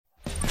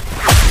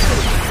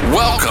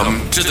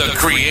Welcome to the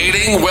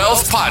Creating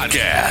Wealth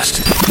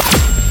Podcast,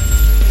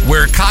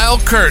 where Kyle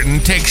Curtin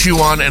takes you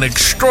on an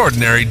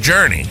extraordinary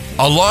journey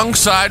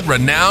alongside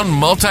renowned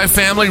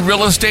multifamily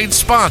real estate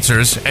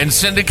sponsors and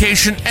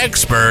syndication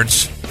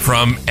experts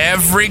from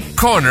every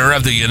corner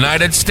of the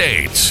United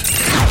States.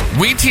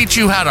 We teach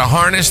you how to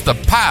harness the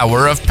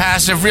power of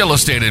passive real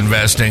estate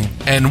investing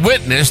and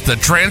witness the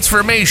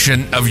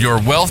transformation of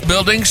your wealth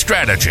building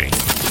strategy.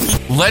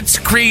 Let's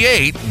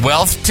create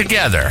wealth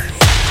together.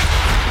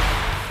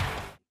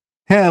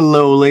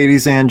 Hello,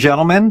 ladies and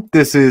gentlemen.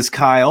 This is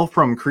Kyle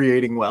from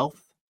Creating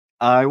Wealth.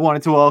 I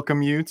wanted to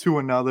welcome you to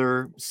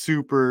another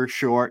super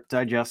short,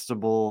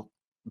 digestible,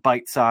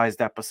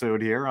 bite-sized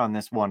episode here on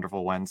this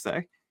wonderful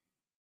Wednesday.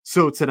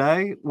 So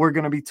today, we're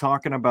going to be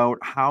talking about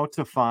how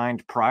to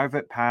find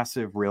private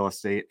passive real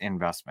estate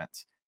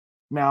investments.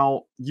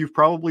 Now, you've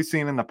probably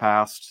seen in the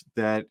past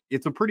that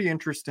it's a pretty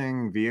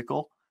interesting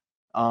vehicle.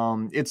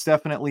 It's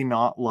definitely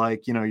not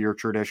like, your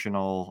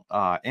traditional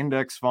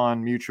index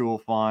fund, mutual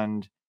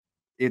fund.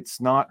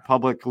 It's not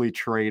publicly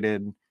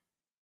traded.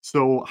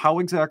 So how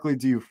exactly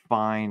do you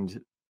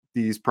find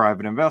these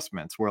private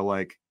investments where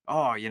do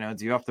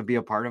you have to be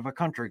a part of a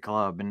country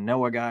club and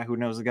know a guy who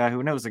knows a guy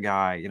who knows a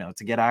guy,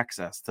 to get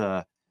access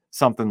to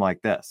something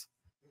like this?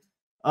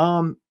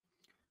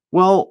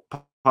 Well,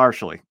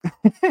 partially.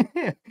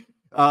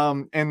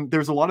 And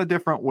there's a lot of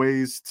different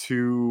ways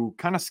to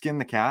kind of skin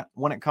the cat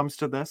when it comes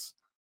to this.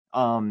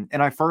 And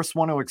I first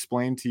want to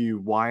explain to you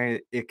why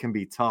it can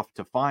be tough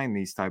to find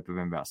these type of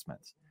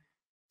investments.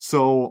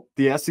 So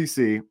the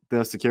SEC,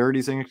 the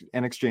Securities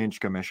and Exchange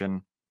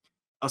Commission,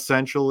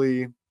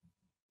 essentially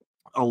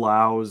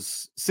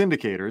allows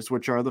syndicators,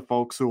 which are the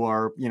folks who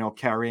are,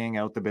 carrying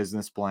out the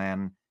business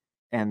plan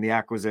and the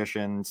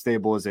acquisition,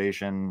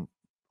 stabilization,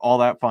 all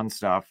that fun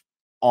stuff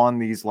on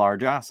these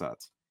large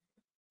assets.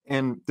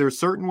 And there's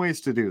certain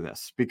ways to do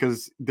this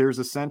because there's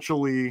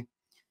essentially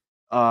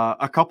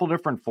a couple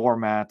different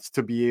formats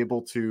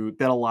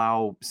that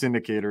allow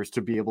syndicators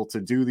to be able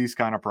to do these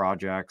kind of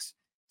projects,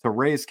 to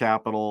raise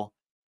capital,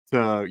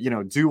 to,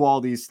 do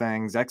all these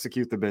things,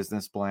 execute the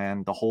business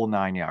plan, the whole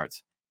 9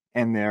 yards.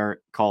 And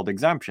they're called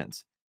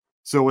exemptions.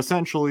 So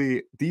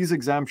essentially, these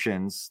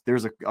exemptions,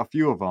 there's a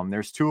few of them.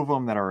 There's two of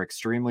them that are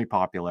extremely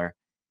popular.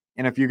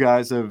 And if you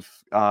guys have,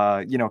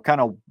 kind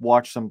of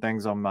watched some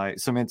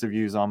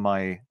interviews on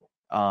my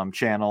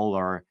channel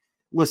or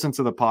listened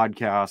to the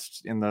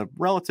podcast in the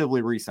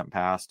relatively recent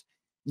past,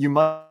 you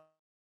might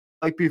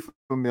be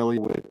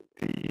familiar with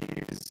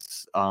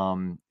these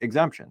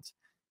exemptions.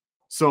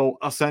 So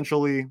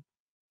essentially,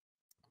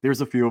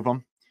 there's a few of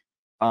them.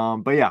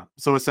 But yeah,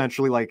 so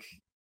essentially,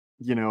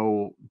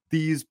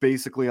 these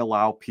basically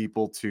allow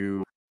people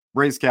to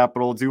raise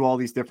capital, do all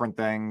these different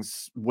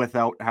things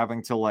without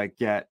having to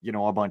get,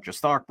 a bunch of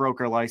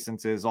stockbroker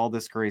licenses, all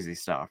this crazy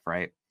stuff,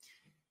 right?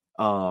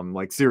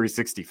 Like Series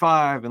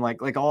 65 and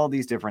like all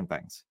these different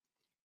things.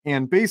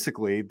 And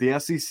basically, the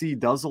SEC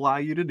does allow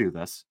you to do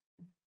this,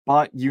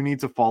 but you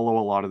need to follow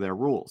a lot of their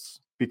rules,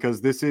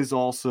 because this is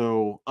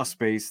also a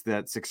space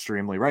that's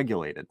extremely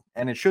regulated,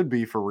 and it should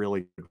be for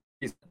really good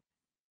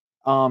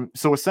reason.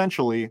 So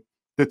essentially,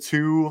 the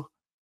two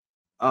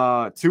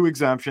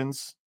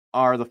exemptions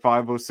are the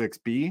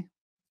 506B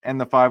and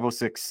the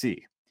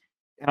 506C.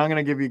 And I'm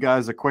going to give you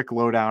guys a quick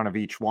lowdown of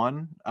each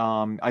one.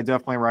 I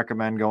definitely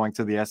recommend going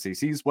to the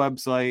SEC's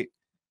website,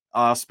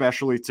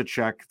 especially to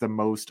check the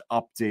most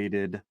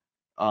updated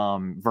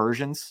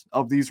versions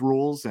of these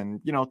rules.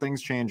 And,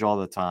 things change all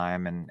the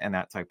time and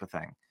that type of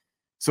thing.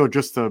 So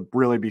just to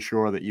really be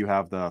sure that you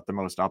have the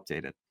most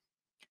updated.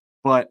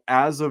 But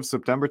as of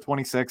September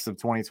 26th of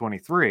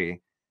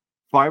 2023,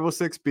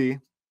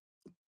 506B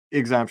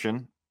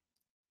exemption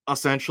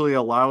essentially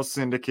allows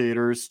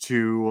syndicators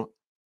to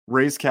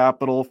raise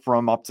capital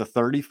from up to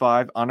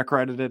 35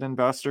 unaccredited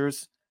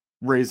investors,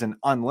 raise an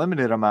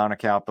unlimited amount of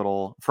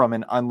capital from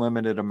an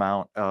unlimited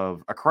amount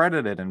of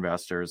accredited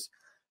investors.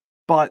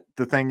 But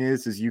the thing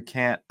is you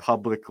can't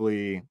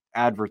publicly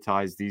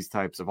advertise these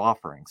types of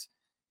offerings.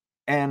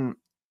 And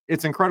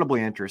it's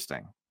incredibly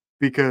interesting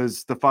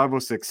because the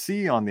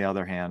 506C, on the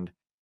other hand,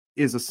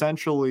 is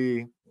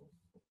essentially,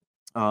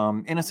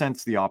 in a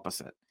sense, the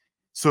opposite.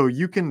 So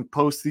you can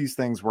post these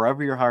things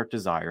wherever your heart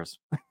desires.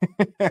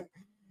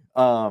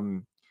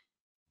 Again,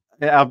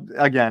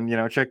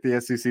 check the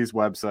SEC's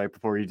website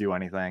before you do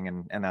anything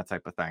and that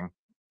type of thing.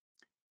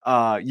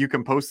 You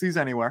can post these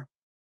anywhere,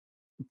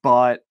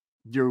 but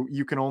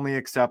you can only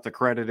accept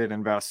accredited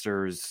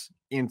investors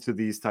into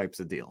these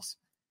types of deals.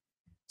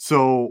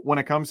 So when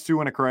it comes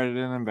to an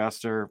accredited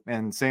investor,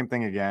 and same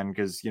thing again,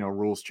 because,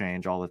 rules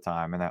change all the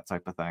time and that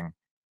type of thing,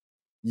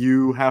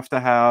 you have to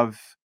have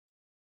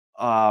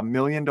 $1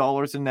 million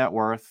in net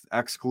worth,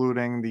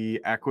 excluding the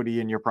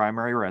equity in your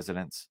primary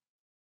residence.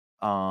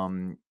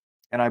 And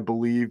I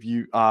believe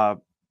you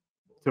to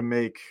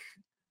make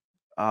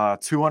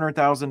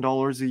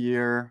 $200,000 a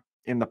year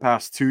in the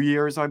past 2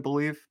 years, I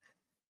believe,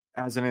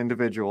 as an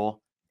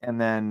individual, and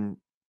then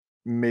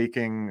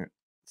making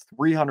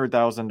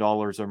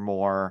 $300,000 or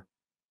more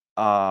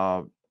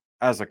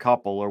as a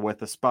couple or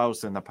with a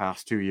spouse in the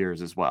past 2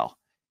 years as well.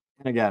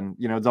 And again,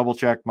 double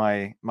check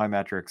my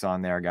metrics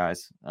on there,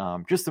 guys,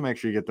 just to make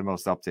sure you get the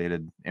most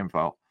updated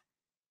info.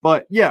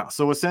 But yeah,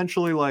 so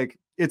essentially, like,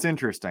 it's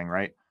interesting,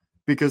 right?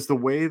 Because the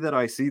way that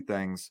I see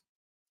things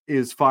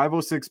is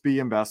 506B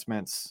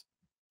investments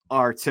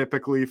are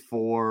typically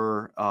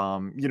for,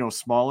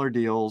 smaller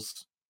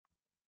deals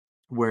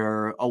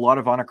where a lot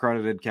of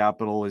unaccredited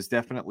capital is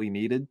definitely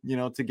needed,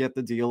 to get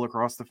the deal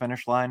across the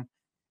finish line,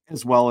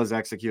 as well as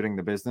executing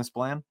the business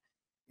plan.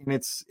 And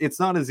it's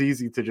not as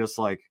easy to just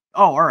like,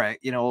 oh, all right,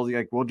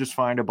 like we'll just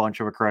find a bunch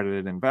of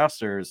accredited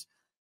investors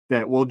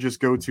that we'll just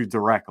go to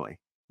directly,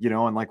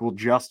 and like we'll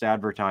just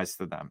advertise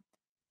to them.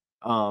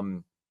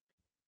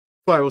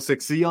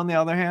 506C, on the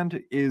other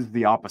hand, is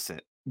the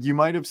opposite. You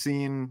might have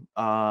seen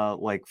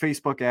like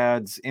Facebook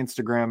ads,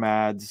 Instagram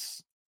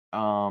ads,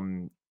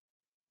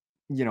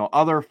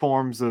 other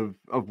forms of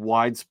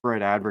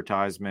widespread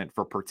advertisement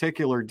for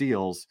particular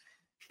deals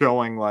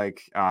showing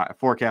like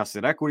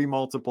forecasted equity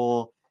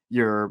multiple,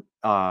 your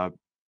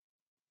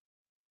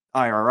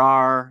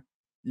IRR,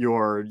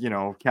 your,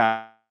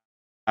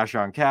 cash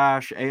on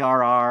cash,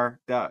 ARR,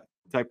 that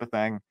type of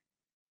thing,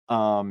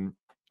 on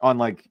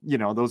like,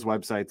 those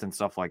websites and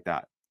stuff like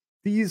that.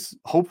 These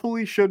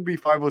hopefully should be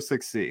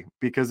 506C,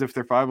 because if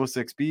they're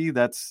 506B,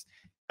 that's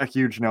a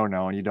huge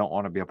no-no and you don't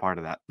want to be a part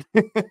of that.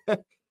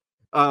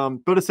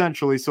 But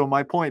essentially, so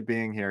my point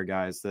being here,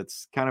 guys,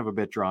 that's kind of a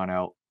bit drawn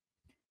out,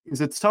 is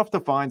it's tough to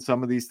find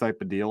some of these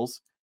type of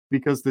deals,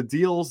 because the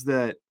deals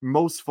that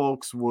most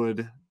folks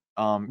would,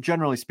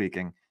 generally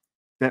speaking,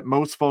 that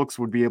most folks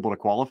would be able to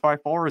qualify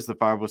for is the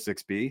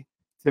 506B.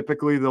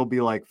 Typically, they'll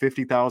be like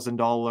 $50,000,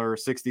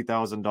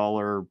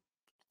 $60,000,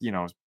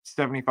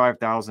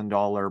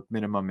 $75,000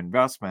 minimum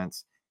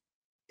investments.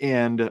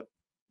 And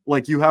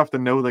like, you have to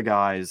know the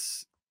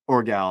guys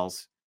or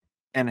gals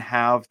and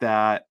have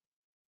that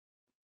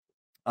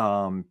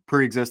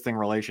pre-existing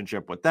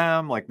relationship with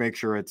them, like make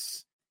sure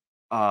it's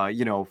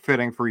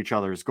fitting for each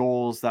other's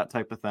goals, that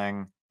type of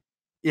thing.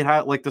 It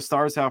had like the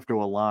stars have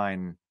to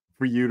align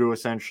for you to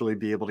essentially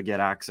be able to get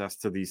access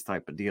to these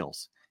type of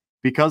deals,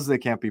 because they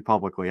can't be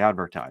publicly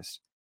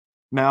advertised.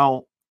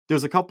 Now,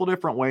 there's a couple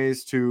different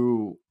ways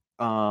to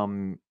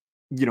find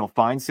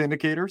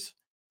syndicators,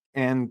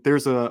 and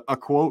there's a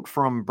quote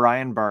from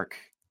Brian Burke.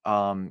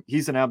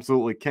 He's an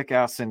absolutely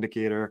kick-ass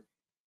syndicator.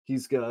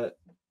 He's got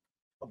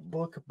a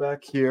book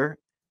back here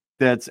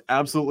that's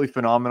absolutely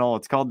phenomenal.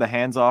 It's called The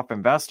Hands-Off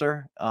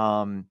Investor.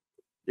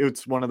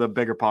 It's one of the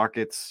bigger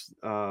pockets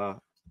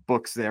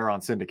books there on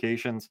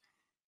syndications.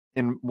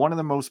 And one of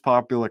the most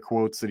popular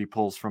quotes that he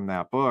pulls from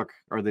that book,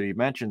 or that he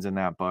mentions in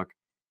that book,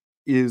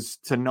 is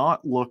to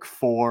not look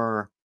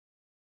for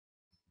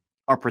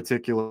a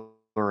particular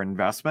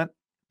investment,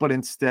 but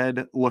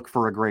instead look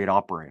for a great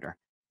operator.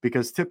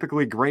 Because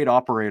typically great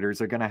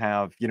operators are going to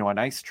have, a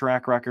nice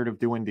track record of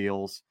doing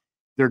deals.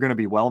 They're going to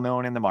be well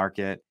known in the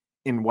market.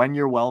 And when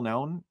you're well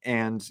known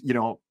and,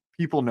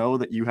 people know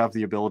that you have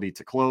the ability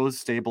to close,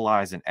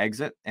 stabilize, and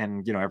exit,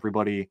 and,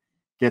 everybody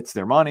gets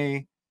their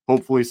money,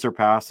 hopefully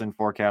surpassing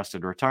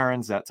forecasted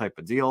returns, that type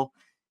of deal,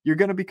 you're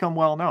going to become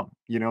well known,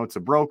 to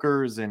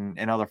brokers and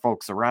other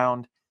folks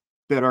around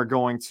that are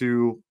going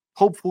to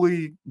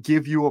hopefully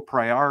give you a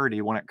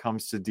priority when it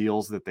comes to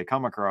deals that they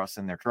come across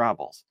in their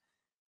travels.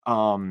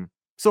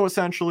 So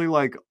essentially,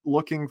 like,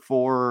 looking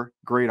for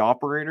great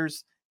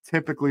operators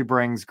typically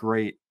brings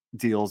great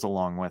deals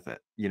along with it.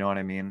 You know what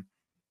I mean?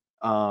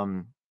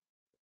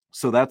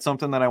 So that's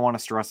something that I want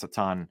to stress a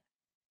ton.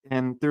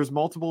 And there's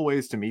multiple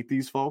ways to meet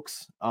these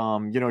folks,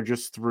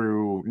 just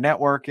through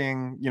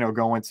networking,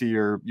 going to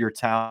your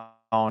town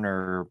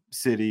or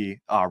city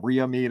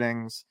RIA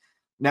meetings,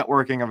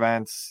 networking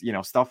events,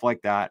 stuff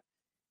like that.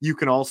 You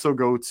can also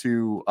go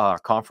to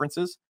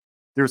conferences.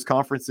 There's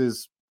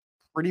conferences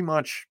pretty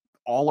much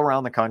all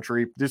around the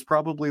country. There's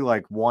probably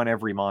like one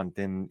every month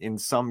in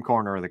some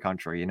corner of the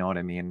country. You know what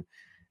I mean?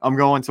 I'm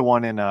going to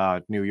one in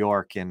New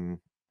York, and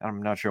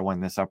I'm not sure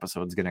when this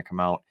episode's going to come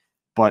out,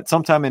 but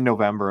sometime in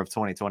November of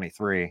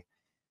 2023,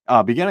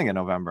 beginning of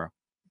November.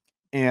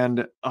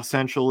 And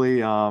essentially,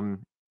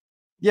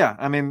 yeah,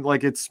 I mean,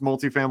 like, it's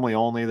multifamily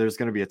only. There's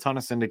going to be a ton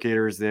of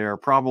syndicators there,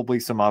 probably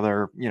some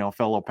other,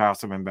 fellow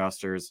passive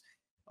investors,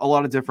 a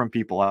lot of different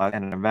people at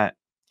an event.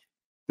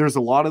 There's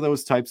a lot of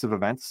those types of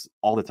events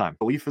all the time.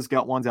 Leaf has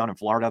got one down in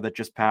Florida that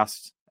just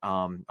passed.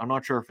 I'm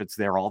not sure if it's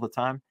there all the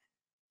time,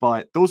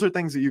 but those are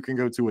things that you can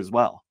go to as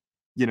well,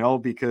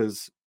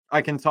 because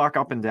I can talk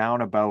up and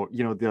down about,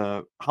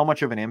 how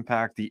much of an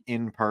impact the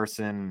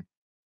in-person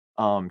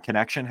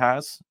connection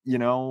has,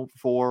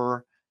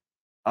 for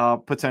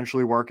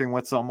potentially working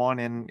with someone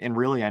in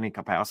really any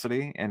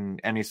capacity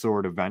and any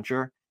sort of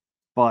venture.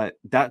 But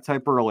that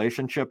type of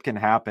relationship can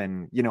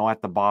happen,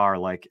 at the bar,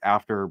 like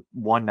after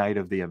one night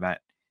of the event.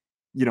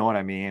 You know what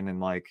I mean? And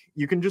like,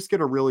 you can just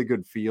get a really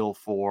good feel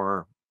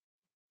for,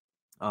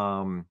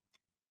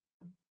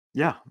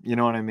 yeah, you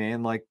know what I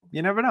mean? Like,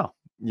 you never know,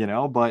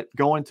 but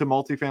going to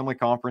multifamily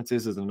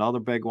conferences is another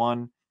big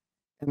one.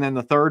 And then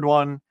the third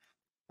one,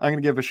 I'm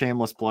going to give a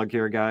shameless plug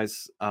here,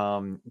 guys.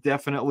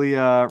 Definitely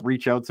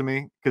reach out to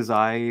me because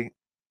I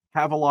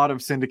have a lot of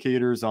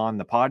syndicators on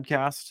the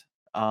podcast,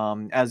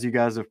 as you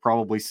guys have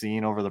probably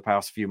seen over the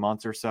past few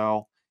months or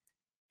so.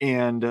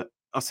 And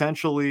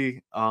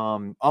essentially,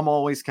 I'm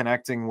always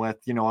connecting with,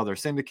 other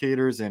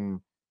syndicators in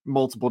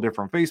multiple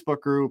different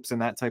Facebook groups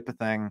and that type of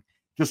thing.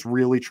 Just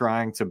really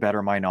trying to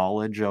better my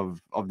knowledge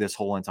of this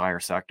whole entire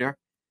sector.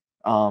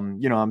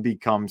 And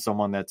become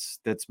someone that's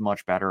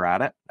much better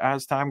at it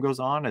as time goes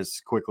on, as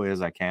quickly as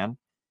I can.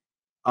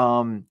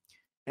 And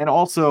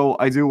also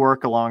I do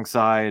work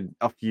alongside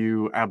a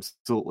few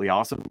absolutely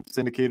awesome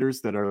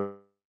syndicators that are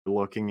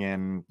looking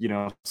in,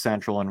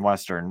 Central and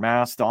Western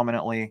Mass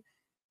dominantly.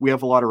 We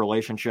have a lot of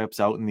relationships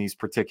out in these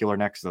particular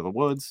necks of the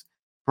woods,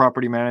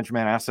 property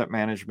management, asset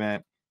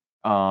management,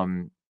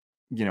 the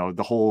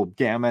whole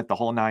gamut, the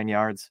whole 9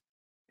 yards.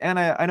 And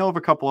I know of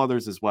a couple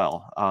others as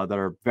well that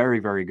are very,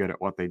 very good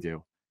at what they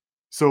do.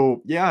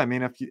 So, yeah, I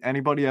mean, if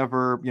anybody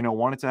ever,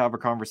 wanted to have a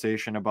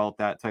conversation about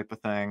that type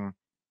of thing,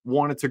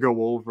 wanted to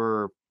go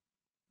over,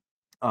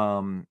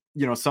 some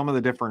of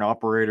the different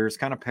operators,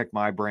 kind of pick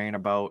my brain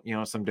about,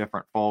 some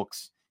different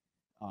folks,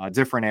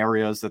 different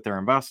areas that they're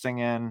investing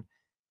in,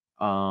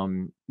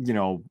 going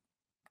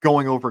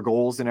over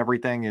goals and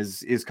everything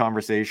is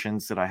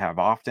conversations that I have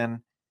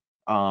often.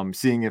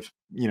 Seeing if,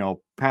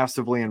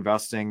 passively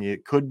investing,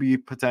 it could be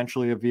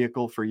potentially a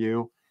vehicle for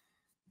you.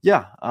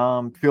 Yeah.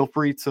 Feel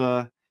free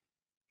to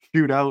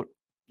shoot out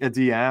a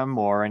DM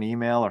or an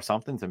email or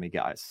something to me,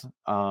 guys.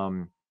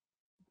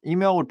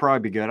 Email would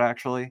probably be good,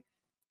 actually.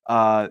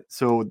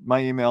 So my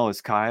email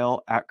is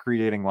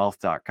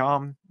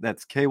kyle@creatingwealth.com.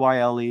 That's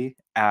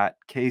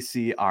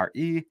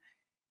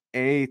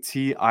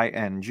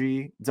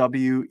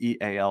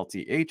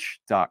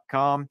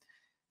KYLE@KCREATINGWEALTH.com.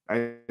 I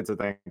had to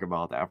think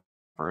about that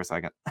for a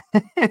second.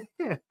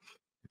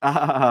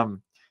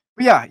 But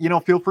yeah,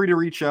 feel free to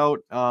reach out.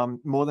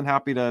 More than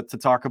happy to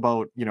talk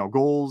about,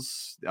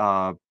 goals,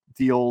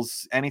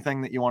 deals,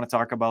 anything that you want to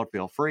talk about,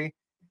 feel free.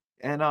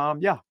 And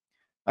yeah,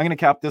 I'm going to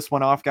cap this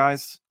one off,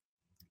 guys.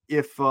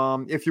 If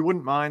you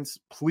wouldn't mind,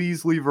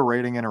 please leave a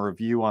rating and a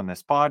review on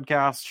this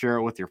podcast, share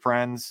it with your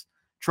friends,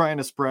 trying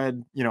to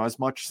spread, as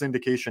much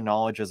syndication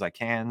knowledge as I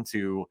can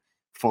to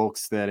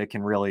folks that it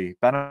can really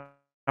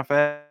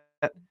benefit.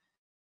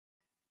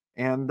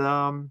 And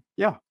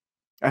yeah,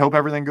 I hope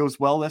everything goes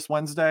well this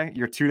Wednesday.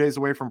 You're 2 days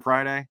away from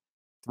Friday,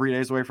 3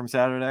 days away from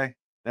Saturday.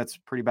 That's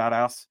pretty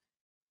badass.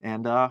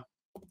 And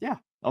yeah,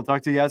 I'll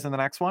talk to you guys in the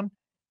next one.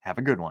 Have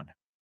a good one.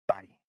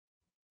 Bye.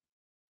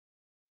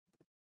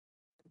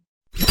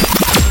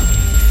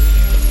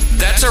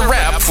 That's a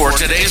wrap for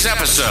today's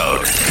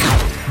episode.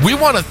 We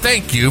want to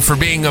thank you for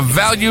being a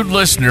valued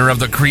listener of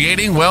the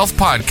Creating Wealth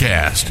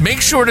podcast.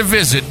 Make sure to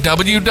visit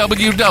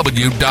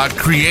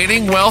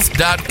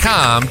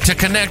www.creatingwealth.com to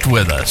connect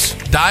with us.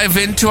 Dive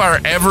into our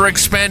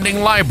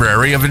ever-expanding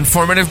library of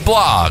informative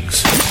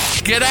blogs.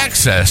 Get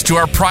access to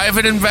our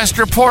private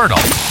investor portal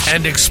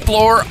and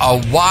explore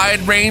a wide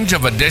range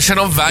of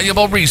additional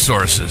valuable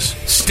resources.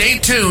 Stay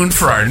tuned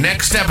for our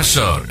next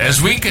episode as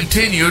we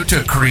continue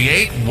to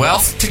create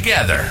wealth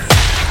together.